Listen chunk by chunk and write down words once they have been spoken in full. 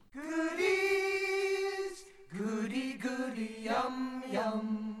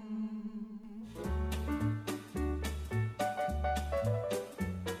Yum.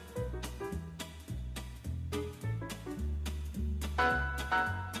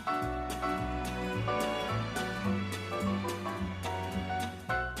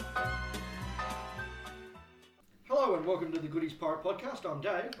 Hello and welcome to the Goodies Pirate Podcast. I'm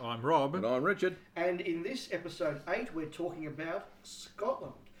Dave. I'm Rob. And I'm Richard. And in this episode 8, we're talking about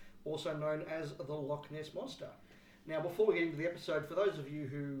Scotland, also known as the Loch Ness Monster. Now, before we get into the episode, for those of you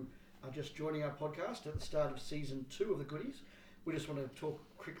who are just joining our podcast at the start of Season 2 of the Goodies, we just want to talk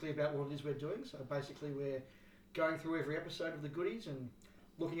quickly about what it is we're doing. So basically, we're going through every episode of the Goodies and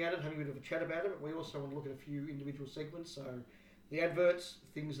looking at it, having a bit of a chat about it, but we also want to look at a few individual segments. So the adverts,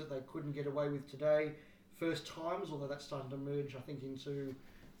 things that they couldn't get away with today, first times, although that's starting to merge, I think, into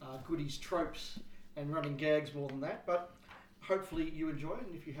Goodies tropes and running gags more than that. But hopefully you enjoy it,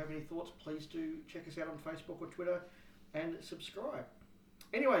 and if you have any thoughts, please do check us out on Facebook or Twitter and subscribe.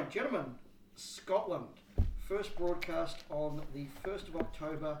 Anyway, gentlemen, Scotland, first broadcast on the 1st of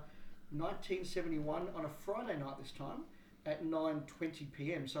October 1971 on a Friday night this time at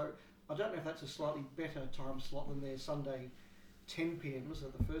 9:20pm. So I don't know if that's a slightly better time slot than their Sunday 10pm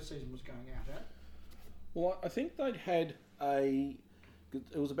that the first season was going out at. Well, I think they'd had it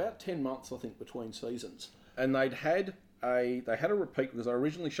was about 10 months, I think, between seasons. And they had a repeat, because they were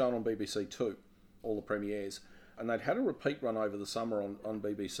originally shown on BBC Two, all the premieres, and they'd had a repeat run over the summer on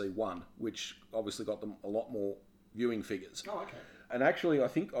BBC One, which obviously got them a lot more viewing figures. Oh, okay. And actually, I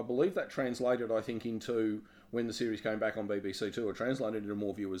believe that translated, into when the series came back on BBC Two, it translated into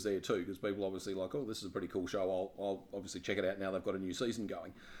more viewers there too, because people obviously like, oh, this is a pretty cool show, I'll obviously check it out now they've got a new season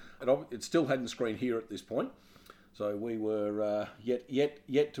going. It still hadn't screened here at this point, so we were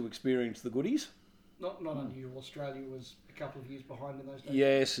yet to experience the Goodies. Not unusual. Australia was a couple of years behind in those days.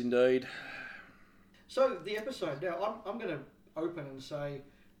 Yes, indeed. So the episode, now I'm going to open and say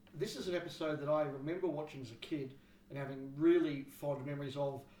this is an episode that I remember watching as a kid and having really fond memories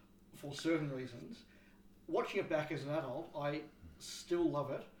of for certain reasons. Watching it back as an adult, I still love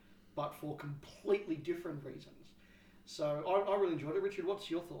it, but for completely different reasons. So I really enjoyed it. Richard,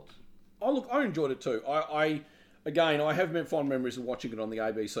 what's your thoughts? Oh, look, I enjoyed it too. I have fond memories of watching it on the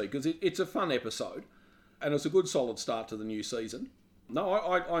ABC, because it's a fun episode and it's a good solid start to the new season. No,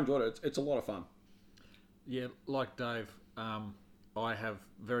 I enjoyed it. It's a lot of fun. Yeah, like Dave, I have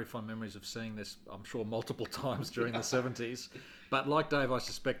very fond memories of seeing this, I'm sure, multiple times during the 70s. But like Dave, I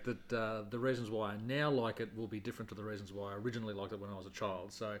suspect that the reasons why I now like it will be different to the reasons why I originally liked it when I was a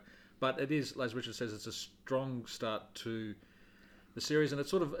child. But it is, as Richard says, it's a strong start to the series, and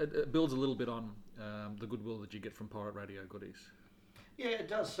it builds a little bit on the goodwill that you get from Pirate Radio Goodies. Yeah, it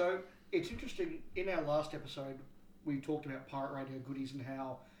does. So it's interesting, in our last episode, we talked about Pirate Radio Goodies and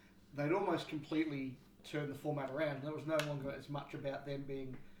how they'd almost completely turned the format around. There was no longer as much about them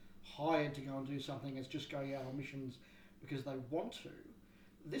being hired to go and do something as just going out on missions because they want to.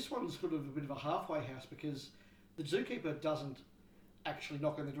 This one's sort of a bit of a halfway house, because the zookeeper doesn't actually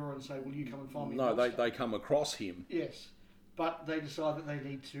knock on the door and say, will you come and find me? No, they come across him. Yes, but they decide that they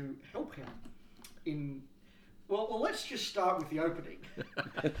need to help him in... Well, let's just start with the opening.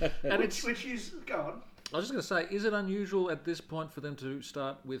 which is... Go on. I was just going to say, is it unusual at this point for them to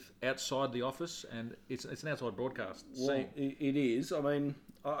start with outside the office? And it's an outside broadcast. Well, it is. I mean,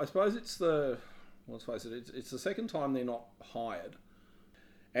 I suppose it's let's face it, it's the second time they're not hired.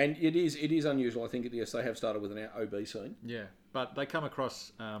 And it is unusual. I think, yes, they have started with an OB scene. Yeah, but they come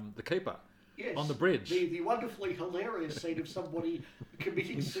across the keeper yes, on the bridge. The wonderfully hilarious scene of somebody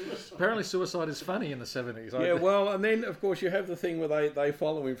committing suicide. Apparently suicide is funny in the 70s. Yeah, well, and then, of course, you have the thing where they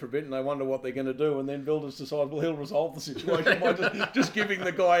follow him for a bit and they wonder what they're going to do, and then Builders decide, well, he'll resolve the situation by just giving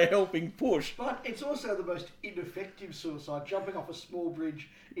the guy a helping push. But it's also the most ineffective suicide, jumping off a small bridge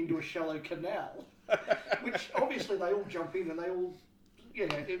into a shallow canal, which obviously they all jump in and they all... Yeah,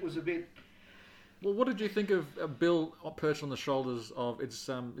 it was a bit... Well, what did you think of Bill perched on the shoulders of... is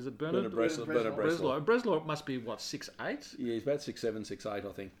it Bernard? Bernard Breslau. Breslau must be, what, 6'8"? Yeah, he's about 6'7", 6'8",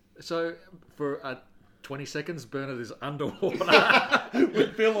 I think. So, for 20 seconds, Bernard is underwater.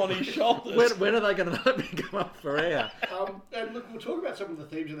 With Bill on his shoulders. When are they going to let me come up for air? And look, we'll talk about some of the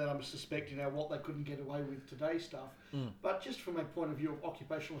themes of that, I'm suspecting, what they couldn't get away with today's stuff. But just from a point of view of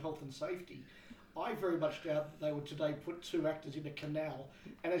occupational health and safety... I very much doubt that they would today put two actors in a canal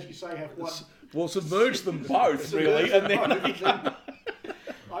and, as you say, have one... Well, submerge them both, really, and then...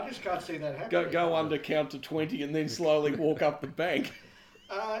 I just can't see that happening. Go under, count to 20, and then slowly walk up the bank.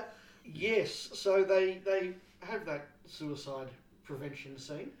 Yes, so they have that suicide prevention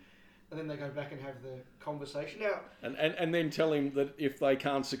scene, and then they go back and have the conversation. Now, and then tell him that if they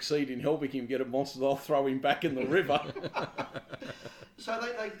can't succeed in helping him get a monster, they'll throw him back in the river. So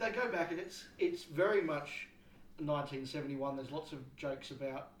they go back, and it's very much 1971. There's lots of jokes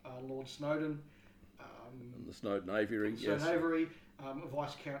about Lord Snowden. And the Snowden Aviary, yes. Snowden Aviary,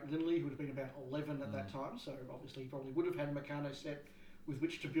 Viscount Linley, who would have been about 11 at that time, so obviously he probably would have had a Meccano set with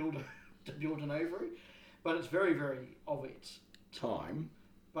which to build an aviary. But it's very, very of its time.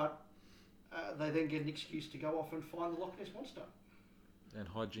 But they then get an excuse to go off and find the Loch Ness Monster. And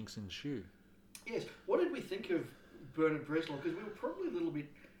hijinks ensue. Yes. What did we think of Bernard Breslau? Because we were probably a little bit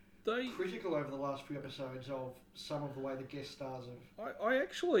critical over the last few episodes of some of the way the guest stars have... I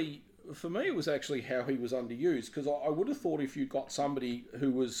actually, for me, it was actually how he was underused, because I would have thought if you got somebody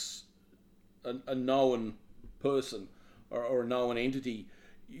who was a known person or a known entity,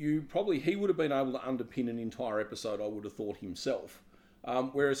 he would have been able to underpin an entire episode, I would have thought, himself.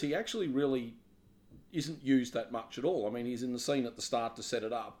 Whereas he actually really isn't used that much at all. I mean, he's in the scene at the start to set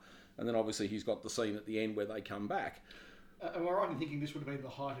it up, and then obviously he's got the scene at the end where they come back. Am I right in thinking this would have been the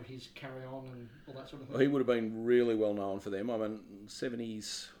height of his Carry On and all that sort of thing? He would have been really well known for them. I mean,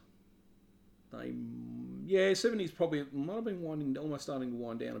 70s... 70s probably might have been almost starting to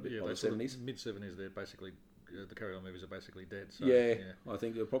wind down a bit by the 70s. Mid-70s, they're basically... the Carry On movies are basically dead. So, yeah, I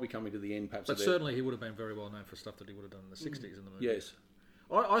think they're probably coming to the end, perhaps. But certainly he would have been very well known for stuff that he would have done in the 60s in the movie. Yes.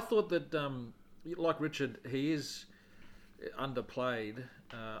 I thought that, like Richard, he is underplayed.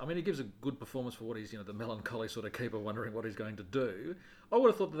 I mean, he gives a good performance for what he's, the melancholy sort of keeper wondering what he's going to do. I would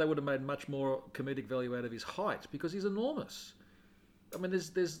have thought that they would have made much more comedic value out of his height, because he's enormous. I mean,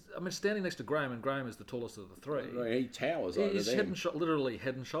 standing next to Graham, and Graham is the tallest of the three. He towers over He's them. Literally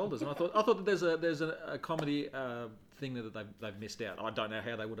head and shoulders. And I thought that there's a comedy thing that they've missed out. I don't know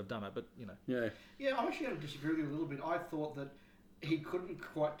how they would have done it, but Yeah, I'm actually going to disagree with you a little bit. I thought that he couldn't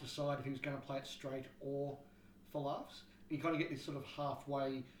quite decide if he was going to play it straight or for laughs. You kind of get this sort of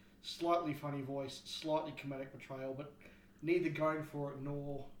halfway, slightly funny voice, slightly comedic portrayal, but neither going for it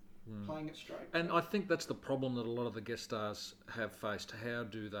nor playing it straight. And I think that's the problem that a lot of the guest stars have faced. How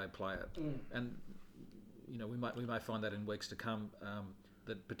do they play it? And we may find that in weeks to come,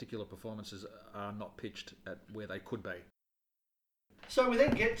 that particular performances are not pitched at where they could be. So we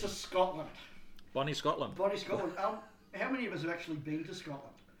then get to Scotland. Bonnie Scotland. How many of us have actually been to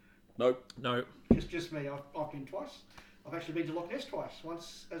Scotland? Nope. No. Just me. I've been twice. I've actually been to Loch Ness twice.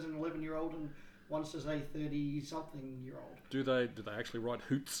 Once as an 11-year-old and once as a 30-something-year-old. Do they actually write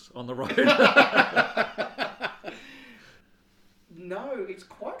hoots on the road? No, it's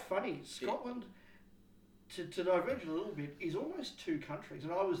quite funny. Scotland, to diverge a little bit, is almost two countries.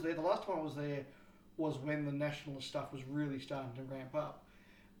 And I was there, the last time I was there was when the nationalist stuff was really starting to ramp up.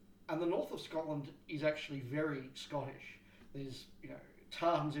 And the north of Scotland is actually very Scottish. There's,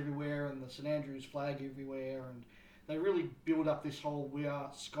 tartans everywhere and the St Andrews flag everywhere, and they really build up this whole we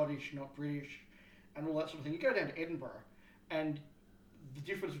are Scottish, not British, and all that sort of thing. You go down to Edinburgh, and the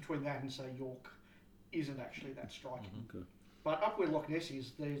difference between that and, say, York isn't actually that striking. Okay. But up where Loch Ness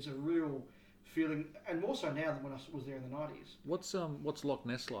is, there's a real feeling, and more so now than when I was there in the 90s. What's Loch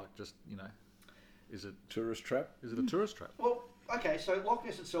Ness like? Just, is it tourist trap? Is it a tourist trap? Well, okay, so Loch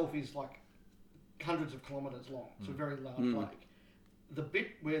Ness itself is like hundreds of kilometres long. It's a very large lake. The bit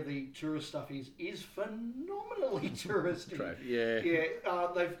where the tourist stuff is phenomenally touristy.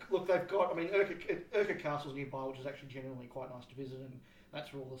 They've got. I mean, Urquhart Castle's nearby, which is actually generally quite nice to visit, and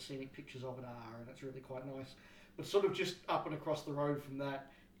that's where all the scenic pictures of it are, and it's really quite nice. But sort of just up and across the road from that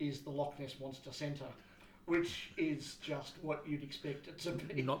is the Loch Ness Monster Centre, which is just what you'd expect it to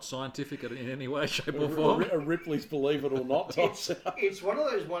be. Not scientific in any way, shape or form. A Ripley's Believe It or Not. It's one of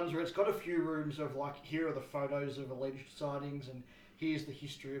those ones where it's got a few rooms of like, here are the photos of alleged sightings, and here's the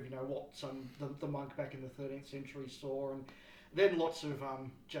history of what the monk back in the 13th century saw, and then lots of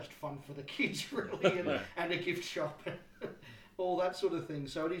just fun for the kids really, and a gift shop, all that sort of thing.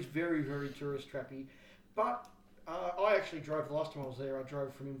 So it is very, very tourist trappy. But I actually drove, the last time I was there, I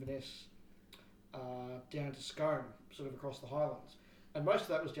drove from Inverness down to Scone, sort of across the Highlands, and most of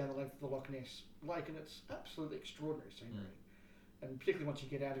that was down the length of the Loch Ness Lake, and it's absolutely extraordinary scenery. And particularly once you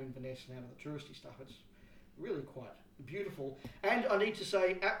get out of Inverness and out of the touristy stuff, it's really quite beautiful. And I need to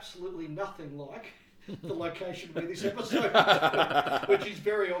say, absolutely nothing like the location where this episode is, which is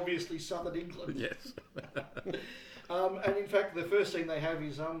very obviously southern England. Yes. And in fact, the first scene they have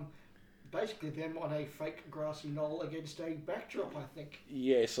is basically them on a fake grassy knoll against a backdrop, I think.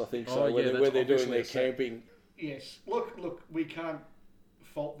 Yes, I think so. Where they're doing their camping. Yes. Look, we can't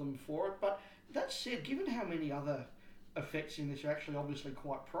fault them for it. But that said, given how many other effects in this are actually obviously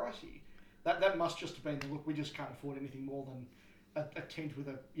quite pricey, that must just have been the look, we just can't afford anything more than a tent with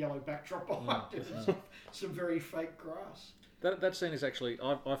a yellow backdrop behind it and some very fake grass. That scene is actually,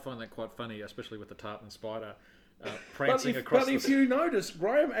 I find that quite funny, especially with the tartan spider. prancing across But if you notice,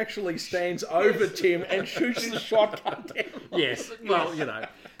 Graham actually stands over Tim and shoots the shotgun down. Yes, well, you know.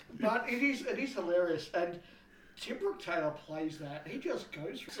 But it is hilarious, and Tim Brooke Taylor plays that. He just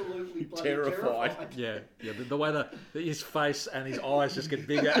goes absolutely bloody terrified. Yeah. The way his face and his eyes just get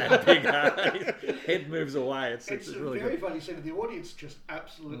bigger and bigger. His head moves away. It's really very good. funny scene. The audience just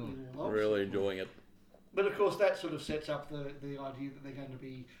absolutely loves Really it. enjoying it. But of course, that sort of sets up the idea that they're going to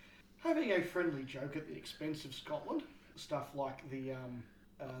be having a friendly joke at the expense of Scotland. Stuff like the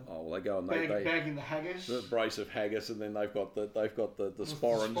They go and bagging the haggis. the brace of haggis, and then they've got the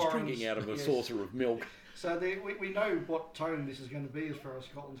sporrans drinking out of a saucer of milk. So we know what tone this is going to be as far as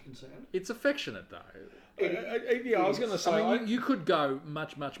Scotland's concerned. It's affectionate, though. I was going to say... I mean, you could go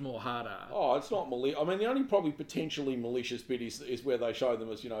much, much more harder. Oh, it's not malicious. I mean, the only probably potentially malicious bit is where they show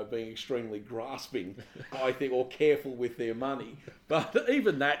them as, being extremely grasping, I think, or careful with their money. But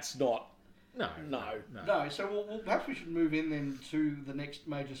even that's not... No. So we'll perhaps we should move in then to the next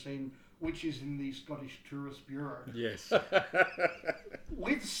major scene, which is in the Scottish Tourist Bureau. Yes.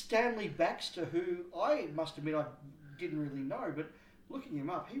 With Stanley Baxter, who I must admit I didn't really know, but looking him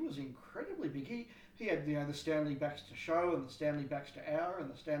up, he was incredibly big. He had the Stanley Baxter Show and the Stanley Baxter Hour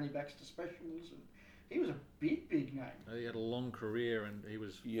and the Stanley Baxter Specials, and he was a big name. He had a long career, and he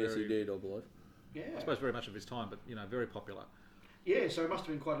was he did, I believe. Yeah. I suppose very much of his time, but very popular. Yeah, so it must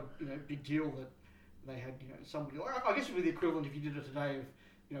have been quite a big deal that they had somebody. I guess it would be the equivalent if you did it today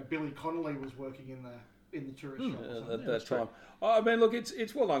of Billy Connolly was working in the tourist shop or something. At that time. I mean, look,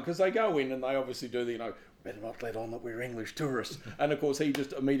 it's well done because they go in and they obviously do better not let on that we're English tourists. And of course, he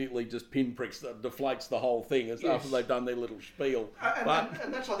just immediately pinpricks, deflates the whole thing after they've done their little spiel.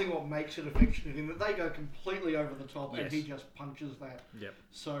 And that's, I think, what makes it affectionate in that they go completely over the top and he just punches that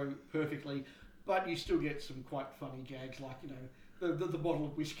so perfectly. But you still get some quite funny gags like, the bottle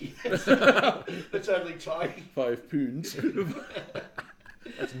of whiskey that's only tiny. £5.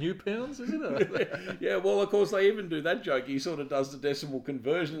 That's new pounds, isn't it? Yeah, well, of course, they even do that joke. He sort of does the decimal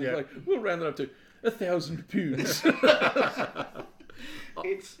conversion. He's like, we'll round it up to £1,000.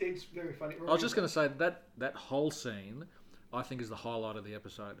 It's very funny. I was just going to say that whole scene, I think, is the highlight of the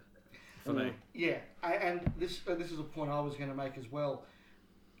episode for me. Yeah, and this is a point I was going to make as well.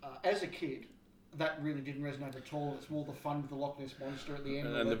 As a kid, that really didn't resonate at all. It's more the fun with the Loch Ness Monster at the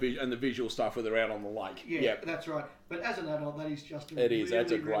end. And the visual stuff where they're out on the lake. Yeah, that's right. But as an adult, that is just a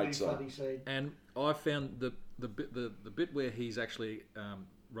that's a great funny scene. And I found the bit where he's actually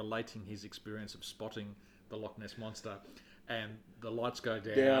relating his experience of spotting the Loch Ness Monster, and the lights go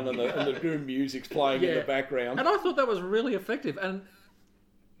down and the doom music's playing in the background. And I thought that was really effective and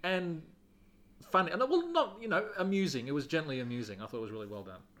funny, and not amusing. It was gently amusing. I thought it was really well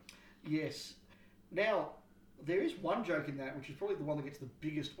done. Yes. Now, there is one joke in that, which is probably the one that gets the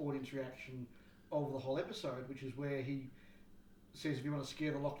biggest audience reaction over the whole episode, which is where he says, if you want to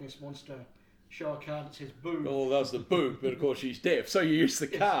scare the Loch Ness Monster, show a card that says boo. Oh, that was the boo, but of course she's deaf, so you use the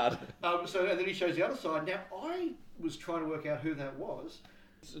card. And then he shows the other side. Now, I was trying to work out who that was.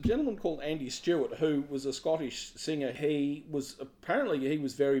 It's a gentleman called Andy Stewart, who was a Scottish singer. He was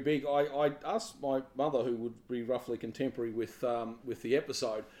very big. I asked my mother, who would be roughly contemporary with the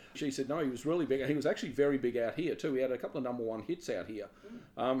episode. She said no, he was really big. He was actually very big out here too. He had a couple of number one hits out here.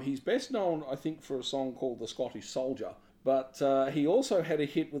 He's best known, I think, for a song called "The Scottish Soldier." But he also had a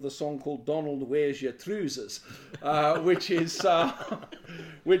hit with a song called "Donald, Where's Your Trousers," which is about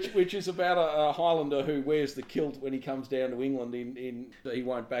a Highlander who wears the kilt when he comes down to England. He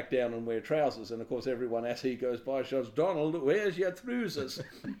won't back down and wear trousers, and of course everyone as he goes by shouts, "Donald, where's your trousers?"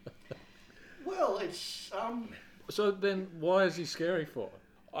 Well, it's So then, why is he scary for?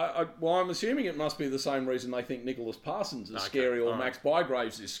 I'm assuming it must be the same reason they think Nicholas Parsons is scary or Max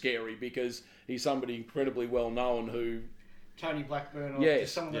Bygraves is scary, because he's somebody incredibly well known who... Tony Blackburn, or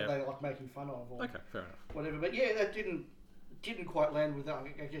just someone that they like making fun of, or fair enough. Whatever. But yeah, that didn't quite land with us,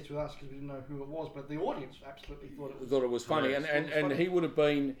 I guess, with us, because we didn't know who it was, but the audience absolutely thought it was funny. And he would have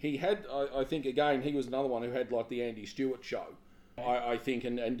been... He had, I think, again, he was another one who had like the Andy Stewart show. I think,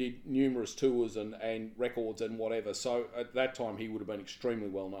 and did numerous tours and records and whatever. So at that time, he would have been extremely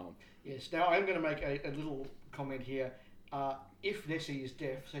well known. Yes. Now, I'm going to make a little comment here. If Nessie is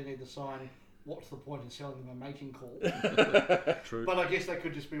deaf, so you need the sign, what's the point in selling them a mating call? True. But I guess that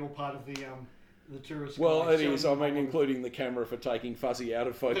could just be all part of the tourist. Well, it is. I mean, including the camera for taking fuzzy out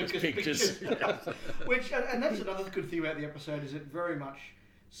of focus pictures. Which, and that's another good thing about the episode, is it very much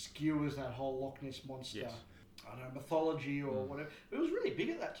skewers that whole Loch Ness Monster. Yes. I don't know, mythology or whatever. It was really big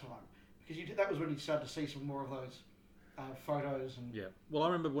at that time, because that was when you started to see some more of those photos. And yeah. Well, I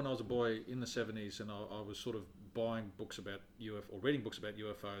remember when I was a boy in the 70s, and I was sort of buying books about or reading books about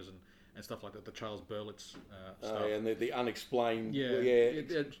UFOs and stuff like that. The Charles Berlitz stuff. And the unexplained.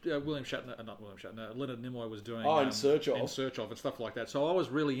 William Shatner, not William Shatner. Leonard Nimoy was doing. In Search of, and stuff like that. So I was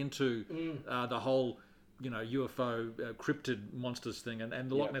really into the whole, UFO cryptid monsters thing, and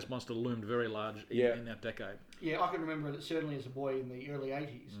the Loch Ness monster loomed very large in that decade. Yeah, I can remember that certainly as a boy in the early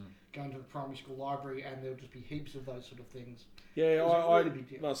 80s, going to the primary school library, and there would just be heaps of those sort of things. Yeah, really big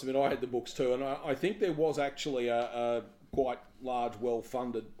deal. Must admit I had the books too, and I think there was actually a quite large,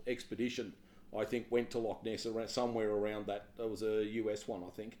 well-funded expedition. I think went to Loch Ness somewhere around that. There was a US one, I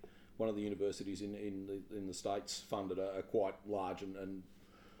think. One of the universities in the States funded a quite large and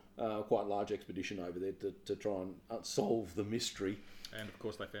quite large expedition over there to try and solve the mystery. And of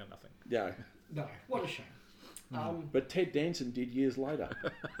course, they found nothing. Yeah. No, what a shame. But Ted Danson did years later.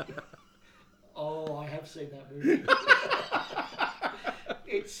 Oh, I have seen that movie.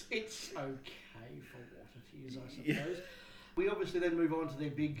 It's okay for what it is, I suppose. We obviously then move on to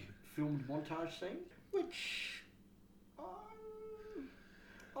their big filmed montage scene, which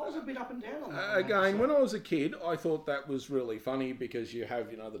I was a bit up and down on that. Again, when I was a kid, I thought that was really funny because you have,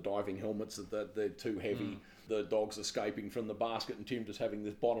 the diving helmets that they're too heavy, the dogs escaping from the basket, and Tim just having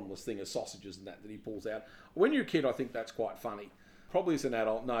this bottomless thing of sausages and that he pulls out. When you're a kid, I think that's quite funny. Probably as an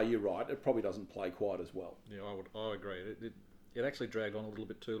adult, no, you're right. It probably doesn't play quite as well. Yeah, I agree. It actually dragged on a little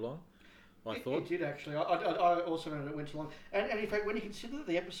bit too long. I thought it did actually. I also know that it went too long, and in fact, when you consider that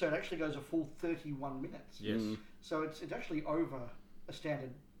the episode actually goes a full 31 minutes, yes, so it's actually over a standard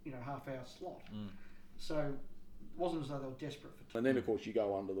half-hour slot. So it wasn't as though they were desperate for time. And then of course you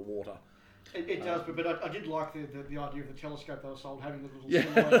go under the water. It does, but I did like the idea of the telescope they were sold having the little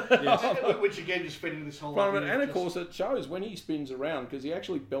silhouette, which again just fed into this whole idea. And of course it shows when he spins around, because he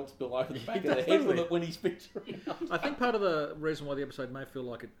actually belts Bill over the back of the head with it when he spins around. I think part of the reason why the episode may feel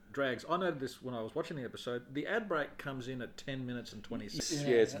like it drags, I noted this when I was watching the episode, the ad break comes in at 10 minutes and 20 seconds.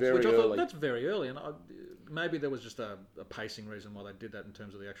 Yeah, it's very early. Thought, that's very early, and maybe there was just a pacing reason why they did that in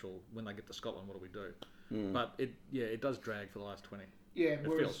terms of the actual, when they get to Scotland, what do we do? But it does drag for the last 20. Yeah,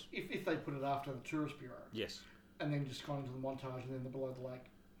 whereas if they put it after the Tourist Bureau, yes, and then just gone into the montage and then the below the lake,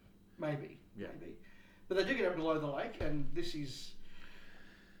 maybe. But they do get up below the lake, and this is.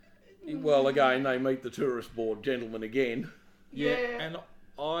 Well, again, they meet the tourist board gentlemen again. Yeah, and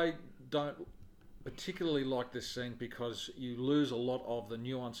I don't particularly like this scene because you lose a lot of the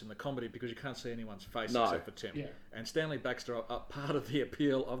nuance in the comedy because you can't see anyone's face except for Tim. Yeah. And Stanley Baxter, part of the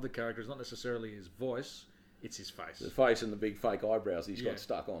appeal of the character is not necessarily his voice. It's his face. The face and the big fake eyebrows he's got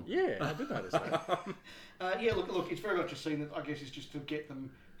stuck on. Yeah, I did notice that. Look, it's very much a scene that I guess is just to get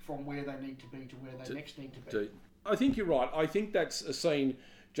them from where they need to be to where they next need to be. I think you're right. I think that's a scene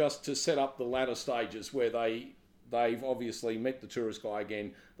just to set up the latter stages where they've obviously met the tourist guy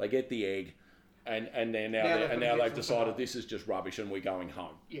again. They get the egg, and now they've decided this is just rubbish and we're going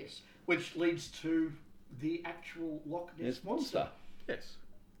home. Yes, which leads to the actual Loch Ness monster. Yes.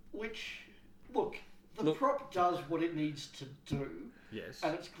 Which, look. The prop does what it needs to do. Yes.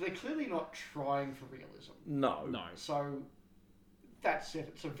 And they're clearly not trying for realism. No. So, that said,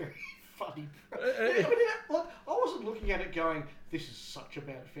 it's a very funny prop. Look, I wasn't looking at it going, this is such a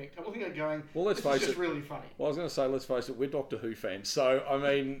bad effect. I'm looking at it going, this is just really funny. Well, I was going to say, let's face it, we're Doctor Who fans. So, I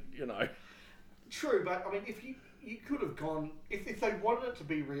mean, True, but, I mean, if you could have gone, if they wanted it to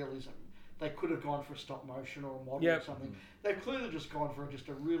be realism, they could have gone for a stop motion or a model or something. They've clearly just gone for just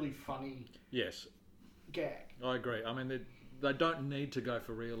a really funny... Yes. Gag. I agree. I mean, they don't need to go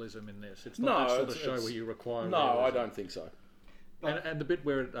for realism in this. It's not that sort of show where you require realism. I don't think so. And the bit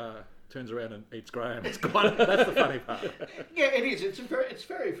where it turns around and eats Graham, that's the funny part. Yeah, it is. It's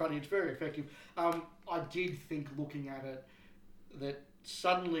very funny. It's very effective. I did think looking at it that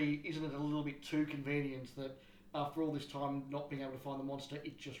suddenly, isn't it a little bit too convenient that after all this time not being able to find the monster,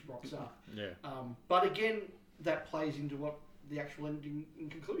 it just rocks up. Yeah. But again, that plays into what the actual ending and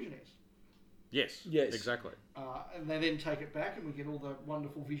conclusion is. Yes, exactly. And they then take it back and we get all the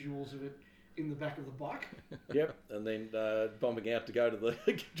wonderful visuals of it in the back of the bike. Yep, and then bombing out to go to the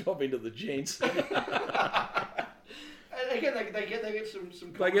job into the gents. And again, they get some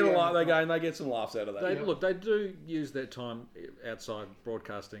they get some laughs out of that. Look, they do use their time outside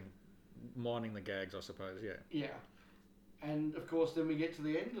broadcasting, minding the gags, I suppose. Yeah. Yeah, and of course, then we get to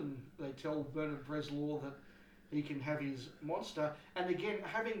the end, and they tell Bernard Bresslaw that he can have his monster. And again,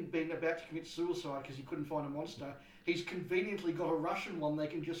 having been about to commit suicide because he couldn't find a monster, he's conveniently got a Russian one they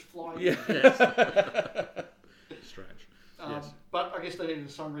can just fly in. Yes. Strange. But I guess they needed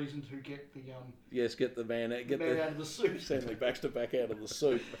some reason to get the get the man out of the suit. Stanley Baxter back out of the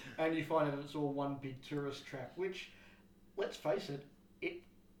suit. And you find out it's all one big tourist trap, which, let's face it, it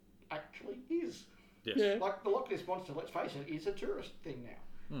actually is. Yes. Yeah. Like the Loch Ness Monster, let's face it, is a tourist thing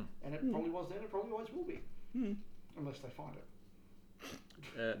now. And it probably was then, it probably always will be. Unless they find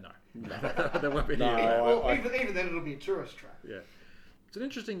it. No. There won't be. No. Well, even then it'll be a tourist trap. Yeah. It's an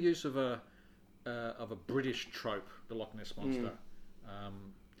interesting use of a British trope, the Loch Ness Monster.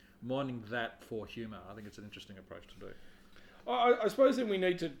 Mining that for humour, I think it's an interesting approach to do. I suppose then we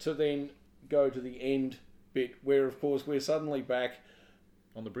need to then go to the end bit where, of course, we're suddenly back.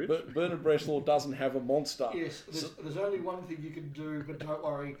 On the bridge? But Bernard Bresslaw doesn't have a monster. Yes, there's only one thing you can do, but don't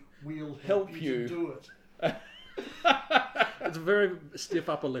worry, we'll help you to do it. It's a very stiff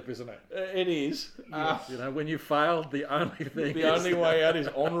upper lip, isn't it? It is. You know, when you fail, the only thing The only way out is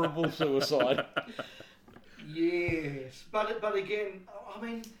honourable suicide. Yes, but again, I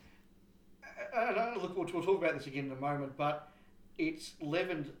mean, look, we'll talk about this again in a moment, but it's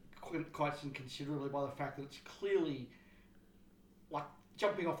leavened quite considerably by the fact that it's clearly, like,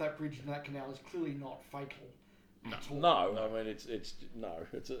 jumping off that bridge into that canal is clearly not fatal at all. No, I mean it's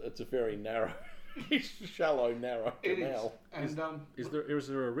a very narrow, shallow, narrow It canal. is. And Is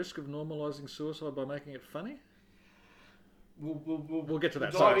there a risk of normalising suicide by making it funny? we'll We'll get to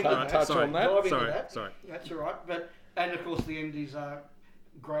that. dive into touch that. on that. Dive into Sorry, that. sorry. That's all right. And of course, the end is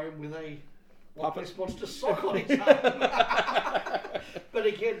Graham with a Loch Puppet. Ness Monster sock on his arm. But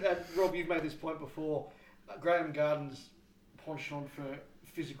again, Rob, you've made this point before. Graham Garden's penchant for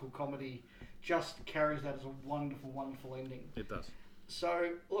physical comedy just carries that as a wonderful, wonderful ending. It does.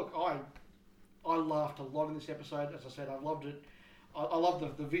 So, look, I laughed a lot in this episode. As I said, I loved it. I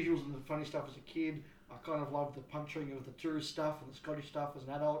loved the visuals and the funny stuff as a kid. I kind of loved the puncturing of the tourist stuff and the Scottish stuff as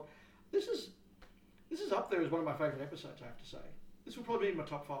an adult. This is up there as one of my favourite episodes, I have to say. This will probably be in my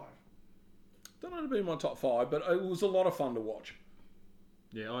top 5. Don't know to be in my top 5, but it was a lot of fun to watch.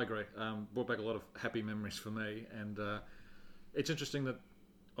 Yeah, I agree. Brought back a lot of happy memories for me, and it's interesting that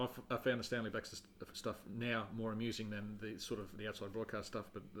I found the Stanley Baxter stuff now more amusing than the outside broadcast stuff.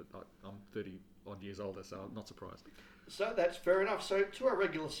 But I'm 30 odd years older, so I'm not surprised. So that's fair enough. So to our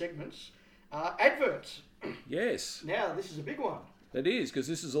regular segments, adverts. Yes, Now this is a big one. it is, because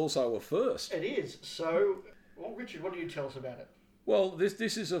this is also a first. It is. So, well, Richard, what do you tell us about it? Well,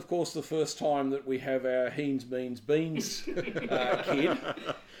 this is, of course, the first time that we have our Heens, Means, Beans kid.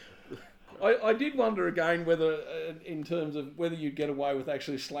 I did wonder again whether, in terms of whether you'd get away with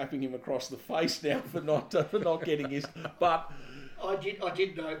actually slapping him across the face now for not getting his. But I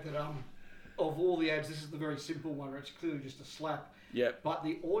did note that of all the ads, this is the very simple one where it's clearly just a slap. yeah, But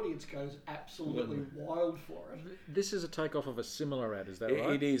the audience goes absolutely wild for it. This is a takeoff of a similar ad, is that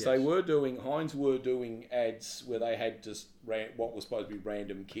right? it is. Yes. Heinz were doing ads where they had just what was supposed to be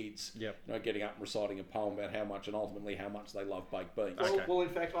random kids, Yep. getting up and reciting a poem about how much and ultimately how much they love baked beans. Okay. Well, in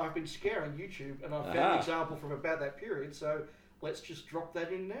fact, I've been scouring YouTube and I've found Aha. an example from about that period, so let's just drop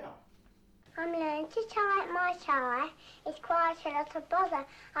that in now. I'm learning to tie my tie. It's quite a lot of bother.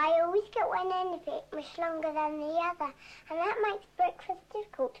 I always get one end of it much longer than the other, and that makes breakfast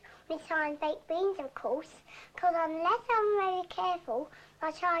difficult with tying baked beans, of course, because unless I'm very careful,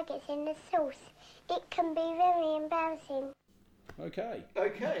 my tie gets in the sauce. It can be very embarrassing. Okay.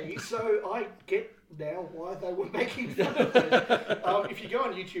 So I get now why they were making fun of it. If you go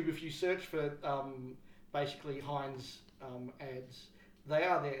on YouTube, if you search for basically Heinz ads, they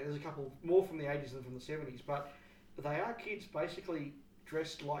are there. There's a couple more from the 80s than from the 70s, but they are kids basically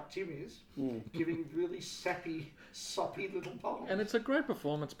dressed like Tim is, giving really sappy, soppy little poems. And it's a great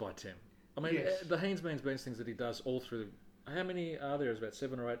performance by Tim. I mean, Yes. the Heens, Means, Beans things that he does all through. How many are there? Is about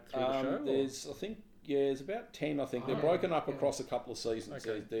 7 or 8 through the show? There's, I think, there's about 10. I think they're Oh, broken up yeah. across a couple of seasons.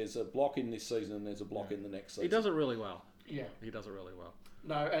 Okay. There's a block in this season and there's a block in the next season. He does it really well. Yeah. He does it really well.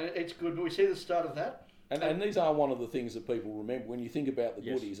 No, and it's good. But we see the start of that. And these are one of the things that people remember when you think about the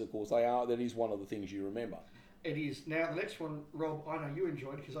Yes. goodies. Of course, that is one of the things you remember. It is. Now, the next one, Rob, I know you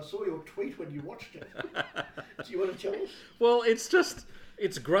enjoyed because I saw your tweet when you watched it. Do you want to tell us? Well,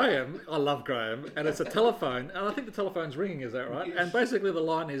 it's Graham. I love Graham, and it's a telephone, and I think the telephone's ringing. Is that right? Yes. And basically, the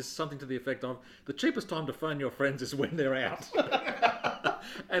line is something to the effect of, "The cheapest time to phone your friends is when they're out."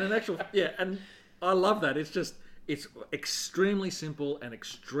 And in actual, and I love that. It's extremely simple and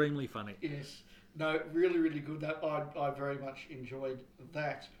extremely funny. Yes. No, really, really good. That I very much enjoyed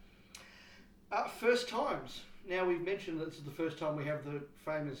that. First times. Now, we've mentioned that this is the first time we have the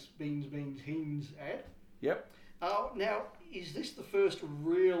famous Beans, Beans, Heens ad. Yep. Now, is this the first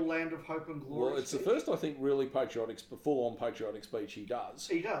real Land of Hope and Glory Well, it's the speech? first, I think, really full-on patriotic speech he does.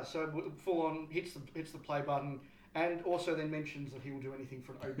 He does. So full on hits the play button, and also then mentions that he will do anything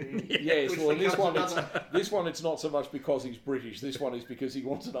for an OBE. Yes, which well, becomes this one, it's not so much because he's British. This one is because he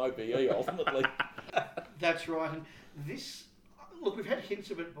wants an OBE, ultimately. That's right. And this, look, we've had hints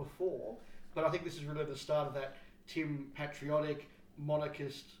of it before, But I think this is really the start of that Tim patriotic,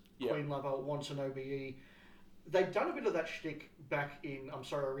 monarchist, Queen lover, wants an OBE. They've done a bit of that shtick back in I'm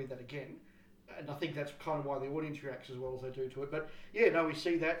Sorry I Read That Again. And I think that's kind of why the audience reacts as well as they do to it. But yeah, no, we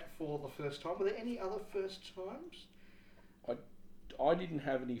see that for the first time. Were there any other first times? I didn't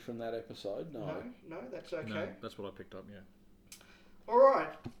have any from that episode, no. No, that's okay. No, that's what I picked up, yeah. All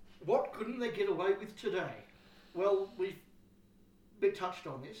right. What couldn't they get away with today? Well, we've been touched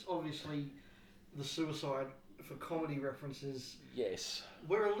on this. Obviously, the suicide for comedy references. Yes.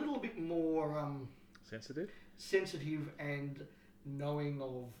 We're a little bit more Sensitive? and knowing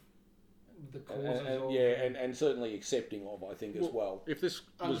of the causes and certainly accepting of, I think, as well. If this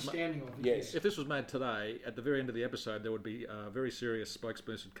understanding of it. Yes. If this was made today, at the very end of the episode, there would be a very serious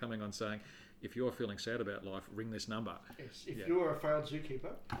spokesperson coming on saying, if you're feeling sad about life, ring this number. Yes. If you're a failed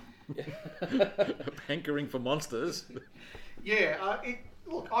zookeeper. Hankering for monsters. Yeah.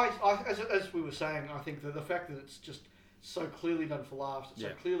 Look, as we were saying, I think that the fact that it's just so clearly done for laughs, it's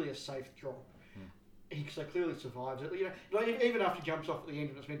so clearly a safe drop. He so clearly survives it. Even after he jumps off at the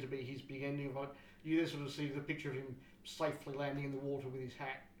end and it's meant to be his big ending of it, you then sort of see the picture of him safely landing in the water with his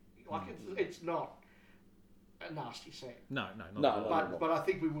hat. Like it's not a nasty scene. No. But I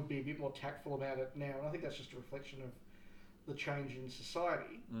think we would be a bit more tactful about it now, and I think that's just a reflection of the change in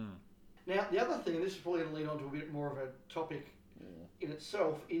society. Now, the other thing, and this is probably going to lead on to a bit more of a topic in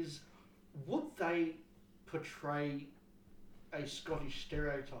itself, is would they portray a Scottish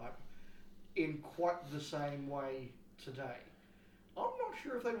stereotype in quite the same way today? I'm not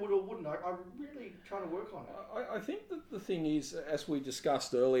sure if they would or wouldn't. I'm really trying to work on it. I think that the thing is, as we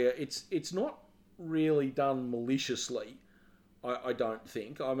discussed earlier, it's not really done maliciously. I don't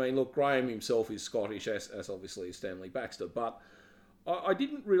think. I mean, look, Graham himself is Scottish, as obviously is Stanley Baxter, but I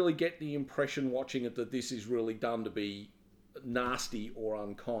didn't really get the impression watching it that this is really done to be nasty or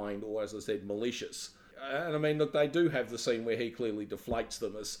unkind or, as I said, malicious. And I mean, look, they do have the scene where he clearly deflates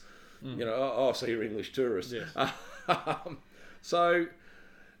them as, so you're English tourists. Yes. So,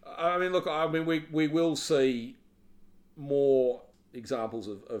 I mean, look, we will see more examples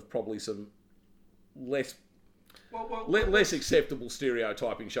of probably some less acceptable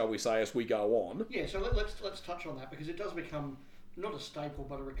stereotyping, shall we say, as we go on. Yeah, so let's touch on that, because it does become not a staple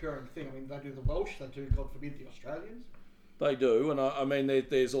but a recurring thing. I mean, they do the Welsh, they do, God forbid, the Australians. They do, and I mean,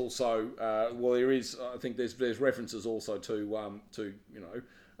 there's also there is. I think there's references also to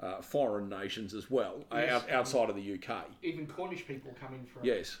foreign nations as well, outside of the UK. Even Cornish people come in for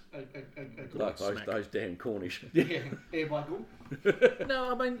those damn Cornish. Air by good.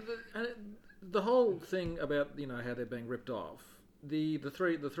 No, I mean the whole thing about how they're being ripped off. The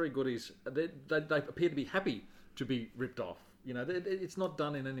three goodies, they appear to be happy to be ripped off. It's not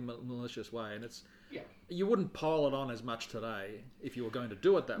done in any malicious way, and you wouldn't pile it on as much today if you were going to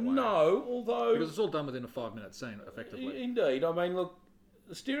do it that way. No, although because it's all done within a 5-minute scene, effectively. Indeed, I mean, look,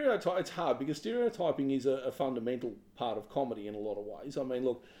 it's hard because stereotyping is a fundamental part of comedy in a lot of ways. I mean,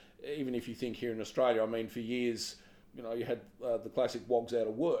 look, even if you think here in Australia, I mean, for years, you had the classic Wogs Out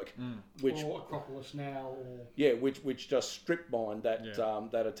of Work, which or Acropolis Now, or which just strip mined that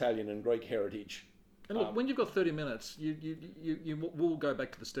Italian and Greek heritage. And look, when you've got 30 minutes, you will go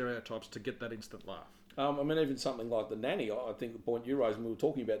back to the stereotypes to get that instant laugh. I mean, even something like The Nanny, I think the point you raised, and we were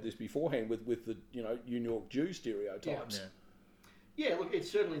talking about this beforehand with the New York Jew stereotypes. Yeah, look, it's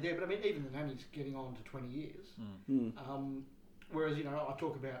certainly there, but I mean, even The Nanny's getting on to 20 years. Whereas, I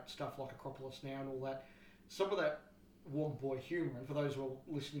talk about stuff like Acropolis Now and all that. Some of that Wog Boy humour, and for those who are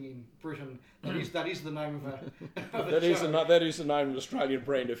listening in Britain, that is the name of a that is the name of an Australian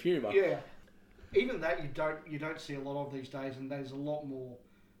brand of humour. Yeah. Even that you don't see a lot of these days, and there's a lot more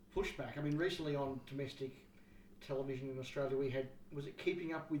pushback. I mean, recently on domestic television in Australia, we had, was it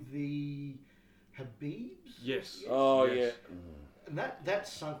Keeping Up with the Habibs? Yes. Oh, yes. yeah. And that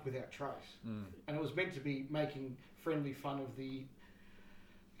sunk without trace. And it was meant to be making friendly fun of the...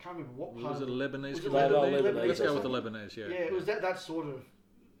 I can't remember what part. Was it Lebanese? Was it Lebanese? Let's go with the Lebanese, yeah. Yeah, it was that sort of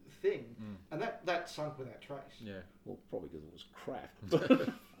thing. And that sunk without trace. Yeah. Well, probably because it was crap.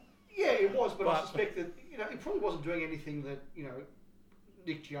 Yeah, it was, but I suspect that, it probably wasn't doing anything that,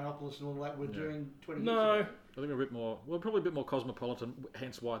 Nick Giannopoulos and all that were doing 20 years ago. I think we're probably a bit more cosmopolitan,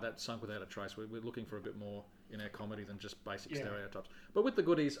 hence why that sunk without a trace. We're looking for a bit more in our comedy than just basic stereotypes. But with the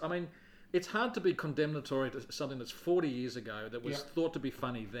goodies, I mean, it's hard to be condemnatory to something that's 40 years ago that was thought to be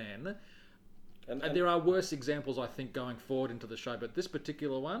funny then. And there are worse examples, I think, going forward into the show. But this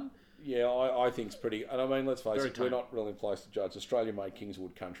particular one, Yeah, I think it's pretty... And I mean, let's face it, we're not really in place to judge. Australia made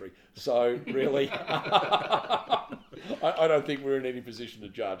Kingswood country. So, really, I don't think we're in any position to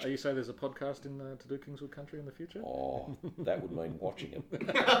judge. Are you saying there's a podcast to do Kingswood Country in the future? Oh, that would mean watching it.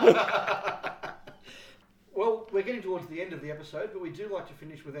 Well, we're getting towards the end of the episode, but we do like to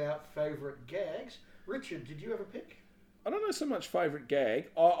finish with our favourite gags. Richard, did you have a pick? I don't know so much favourite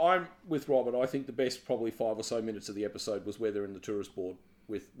gag. I'm with Robert. I think the best probably 5 or so minutes of the episode was where they're in the tourist board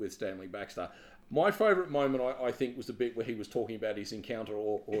with Stanley Baxter. My favourite moment, I think, was the bit where he was talking about his encounter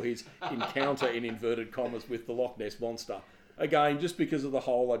or his encounter in inverted commas with the Loch Ness Monster. Again, just because of the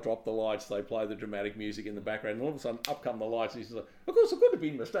whole, I drop the lights, they play the dramatic music in the background, and all of a sudden, up come the lights, and he says, of course, I could have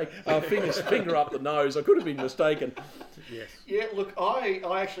been mistaken. Finger up the nose, I could have been mistaken. Yes. Yeah, look, I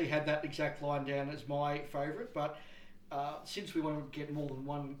actually had that exact line down as my favourite, but since we want to get more than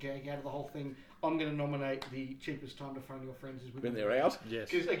one gag out of the whole thing, I'm going to nominate the cheapest time to phone your friends is when they're out.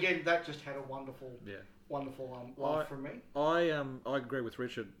 Yes. Because again, that just had a wonderful laugh from me. I agree with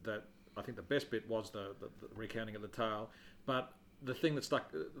Richard that I think the best bit was the recounting of the tale, but the thing that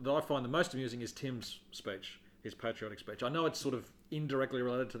I find the most amusing is Tim's speech, his patriotic speech. I know it's sort of indirectly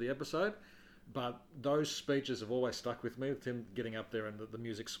related to the episode, but those speeches have always stuck with me, with Tim getting up there and the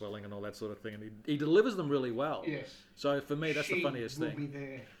music swelling and all that sort of thing, and he delivers them really well. Yes. So for me, that's the funniest thing. Be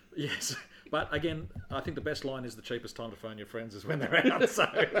there. Yes, but again, I think the best line is the cheapest time to phone your friends is when they're out. So.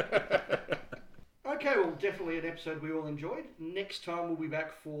 Okay, well, definitely an episode we all enjoyed. Next time we'll be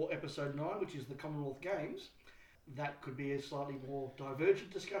back for episode 9, which is the Commonwealth Games. That could be a slightly more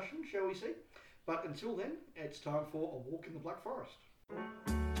divergent discussion, shall we see? But until then, it's time for a walk in the Black Forest.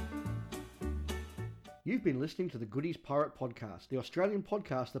 You've been listening to the Goodies Pirate Podcast, the Australian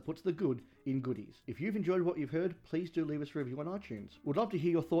podcast that puts the good in goodies. If you've enjoyed what you've heard, please do leave us a review on iTunes. We'd love to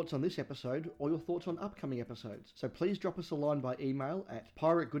hear your thoughts on this episode or your thoughts on upcoming episodes. So please drop us a line by email at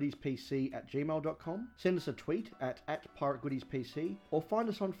pirategoodiespc@gmail.com, send us a tweet at pirategoodiespc, or find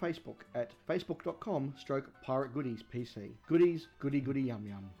us on Facebook at facebook.com/pirategoodiespc. Goodies, goody goody yum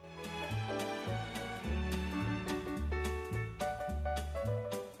yum.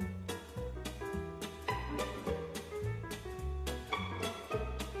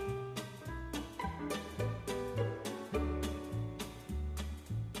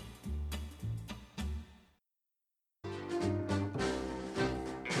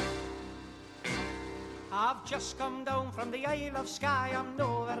 I've just come down from the Isle of Skye. I'm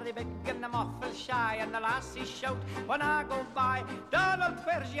no very big and I'm awful shy, and the lassies shout when I go by, Donald,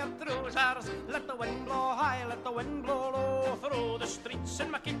 where's your trousers? Let the wind blow high, let the wind blow low, through the streets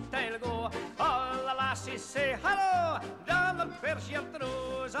in my kit I'll go. All the lassies say hello, Donald, where's your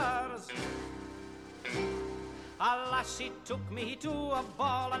trousers? A lassie took me to a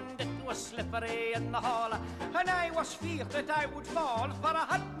ball, and it was slippery in the hall, and I was feared that I would fall, for I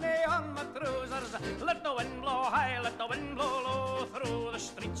had me on my trousers. Let the wind blow high, let the wind blow low, through the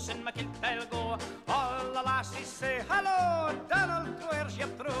streets in my kilt I'll go. All the lassies say, hello, Donald, where's your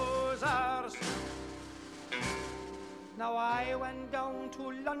trousers? Now I went down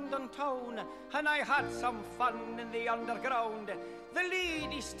to London town, and I had some fun in the underground. The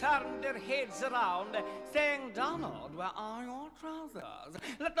ladies turned their heads around, saying, Donald, where are your trousers?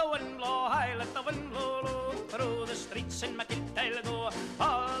 Let the wind blow high, let the wind blow low, through the streets in my kilt I'll go.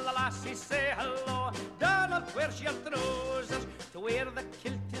 All the lassies say hello, Donald, where's your trousers? To wear the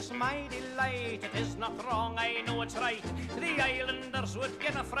kilt is my delight, it is not wrong, I know it's right. The islanders would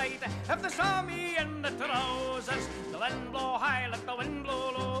get a fright if they saw me in the trousers. The wind blow high, let the wind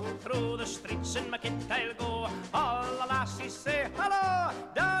blow low, through the streets in my kilt I'll go. All the lassies say hello,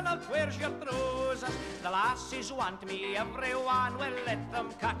 Donald, where's your trousers? The lassies want me, everyone, well, let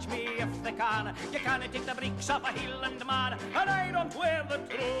them catch me if they can. You can't take the breeks off a Highland man, and I don't wear the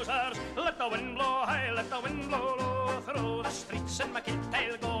trousers. Let the wind blow high, let the wind blow low, through the streets in my kilt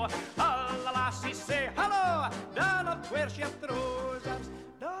I'll go. All the lassies say hello, Donald, where's your trousers?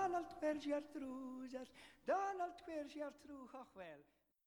 Donald, where's your trousers? Donald, where's your trousers? Oh, well.